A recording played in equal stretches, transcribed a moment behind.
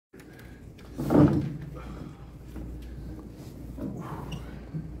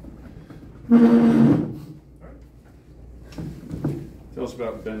Tell us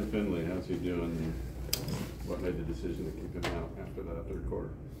about Ben Finley. How's he doing? What made the decision to keep him out after that third quarter?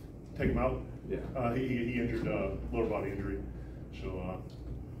 Take him out? Yeah. He injured lower body injury, so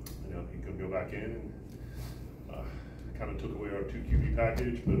he couldn't go back in, and kind of took away our 2 QB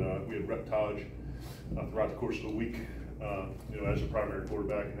package. But we had Rep Taj throughout the course of the week, as a primary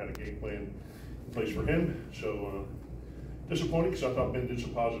quarterback, and had a game plan in place for him. So disappointing, because I thought Ben did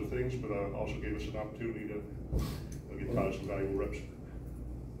some positive things, but also gave us an opportunity to get Taj some valuable reps.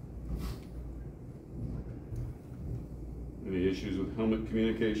 Any issues with helmet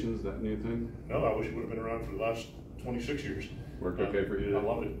communications, that new thing? No, I wish it would have been around for the last 26 years. Worked okay for you? I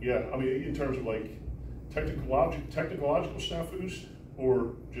love it. Yeah, I mean, in terms of like technological snafus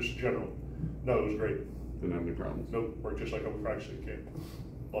or just general. No, it was great. Didn't have any problems? Nope, worked just like I would practice at camp.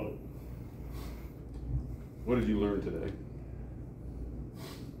 Love it. What did you learn today?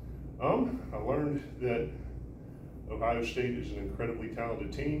 I learned that Ohio State is an incredibly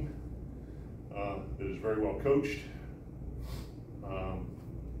talented team that is very well coached.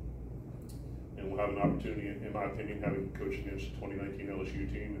 And we'll have an opportunity, in my opinion, having coached against the 2019 LSU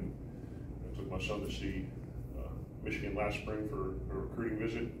team. And I took my son to see Michigan last spring for a recruiting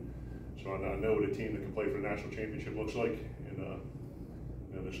visit. So I know what a team that can play for the national championship looks like. And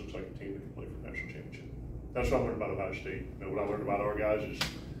this looks like a team that can play for the national championship. That's what I learned about Ohio State. What I learned about our guys is,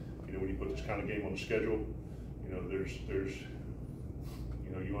 when you put this kind of game on the schedule, there's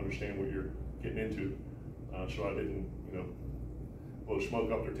you understand what you're getting into. So I didn't, blow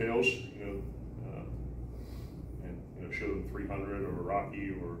smoke up their tails, and show them 300 or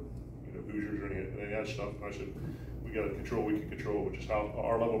Rocky or Hoosiers or any of that stuff. And I said, we got to control what we can control, which is how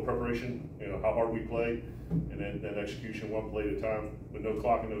our level of preparation, how hard we play, and then execution one play at a time with no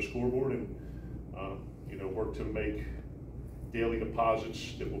clock and no scoreboard, and work to make daily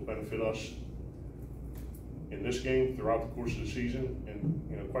deposits that will benefit us in this game throughout the course of the season.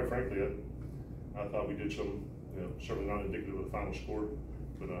 And quite frankly, I thought we did some, certainly not indicative of the final score,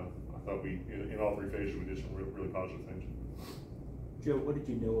 but I thought we, in all 3 phases, we did some really positive things. Joe, what did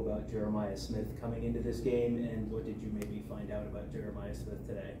you know about Jeremiah Smith coming into this game, and what did you maybe find out about Jeremiah Smith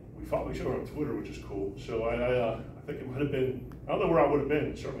today? We followed each other on Twitter, which is cool. So I think it would have been, I don't know where I would have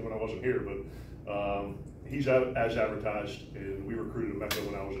been, certainly when I wasn't here, but he's as advertised, and we recruited him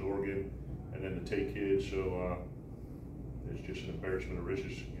when I was at Oregon, and then the Tate kid, so it's just an embarrassment of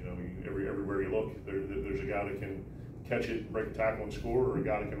riches. Everywhere you look, there's a guy that can catch it, break a tackle and score, or a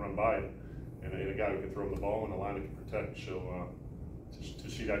guy that can run by it, and a guy who can throw the ball, and a line that can protect. So to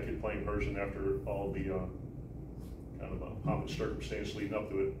see that kid play in person after all the kind of common circumstance leading up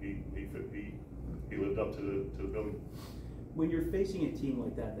to it, he lived up to the billing. When you're facing a team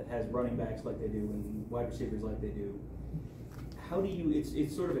like that has running backs like they do and wide receivers like they do, how do you?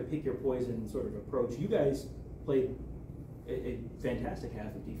 It's sort of a pick your poison sort of approach. You guys played a fantastic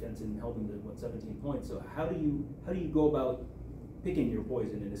half of defense and held them to 17 points. So how do you go about picking your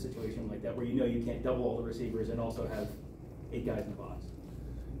poison in a situation like that, where you can't double all the receivers and also have 8 guys in the box?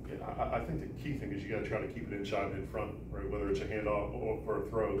 Yeah, I think the key thing is you got to try to keep it inside and in front, right? Whether it's a handoff or a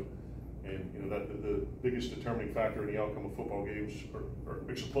throw, and that the biggest determining factor in the outcome of football games are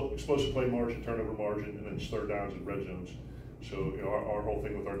explosive play margin, turnover margin, and then it's third downs and red zones. So our whole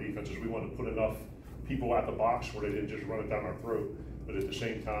thing with our defense is we want to put enough people at the box where they didn't just run it down our throat, but at the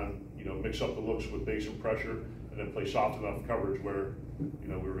same time, mix up the looks with base and pressure, and then play soft enough coverage where,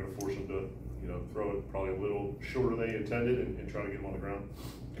 we were going to force them to, throw it probably a little shorter than they intended and try to get them on the ground.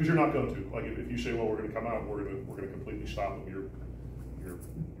 Because you're not going to. Like if you say, well, we're going to come out, we're going to completely stop them. You're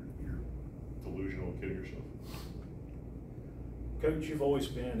delusional and kidding yourself. Coach, you've always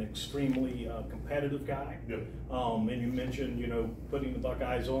been an extremely competitive guy. Yep. And you mentioned, putting the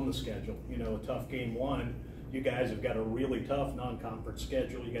Buckeyes on the schedule. A tough game 1. You guys have got a really tough non-conference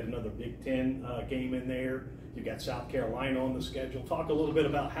schedule. You got another Big Ten game in there. You got South Carolina on the schedule. Talk a little bit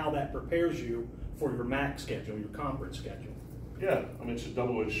about how that prepares you for your MAC schedule, your conference schedule. Yeah, I mean, it's a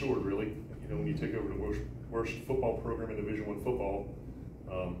double-edged sword, really. When you take over the worst football program in Division I football,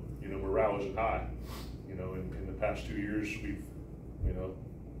 morale isn't high. In the past 2 years, we've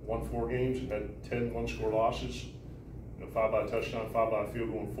won 4 games and had 10 one-score losses, 5 by a touchdown, 5 by a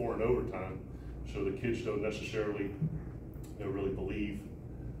field goal, and 4 in overtime. So the kids don't necessarily really believe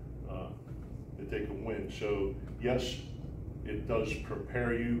that they can win. So yes, it does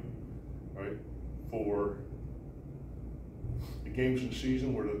prepare you, right, for the games in the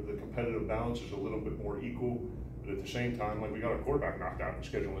season where the competitive balance is a little bit more equal. But at the same time, like, we got our quarterback knocked out in the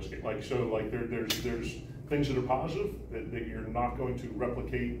schedule in this game. There's things that are positive that you're not going to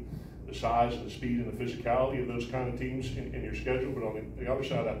replicate the size and the speed and the physicality of those kind of teams in your schedule. But on the other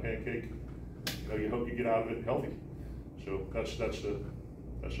side of that pancake, know, you hope you get out of it healthy. So that's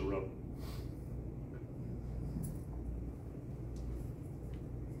the rub.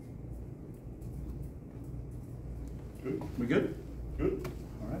 Good. We good? Good.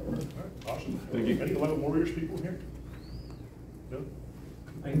 All right. All right. Awesome. Thank you. Any 11 Warriors people here? No?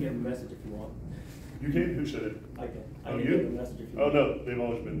 I can give a message if you want. You can? Who said it? I can. I Oh, can you? give a message if you Oh, want. no, they've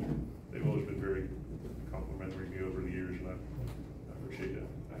always been very complimentary to me over the years, and I appreciate that.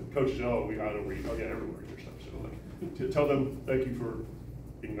 And coaches, I don't read, yeah, everywhere your stuff, so like, to tell them, thank you for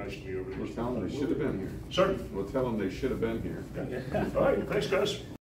being nice to me over the We'll years. tell them they should have been here. Certainly. We'll tell them they should have been here. All right, thanks, guys.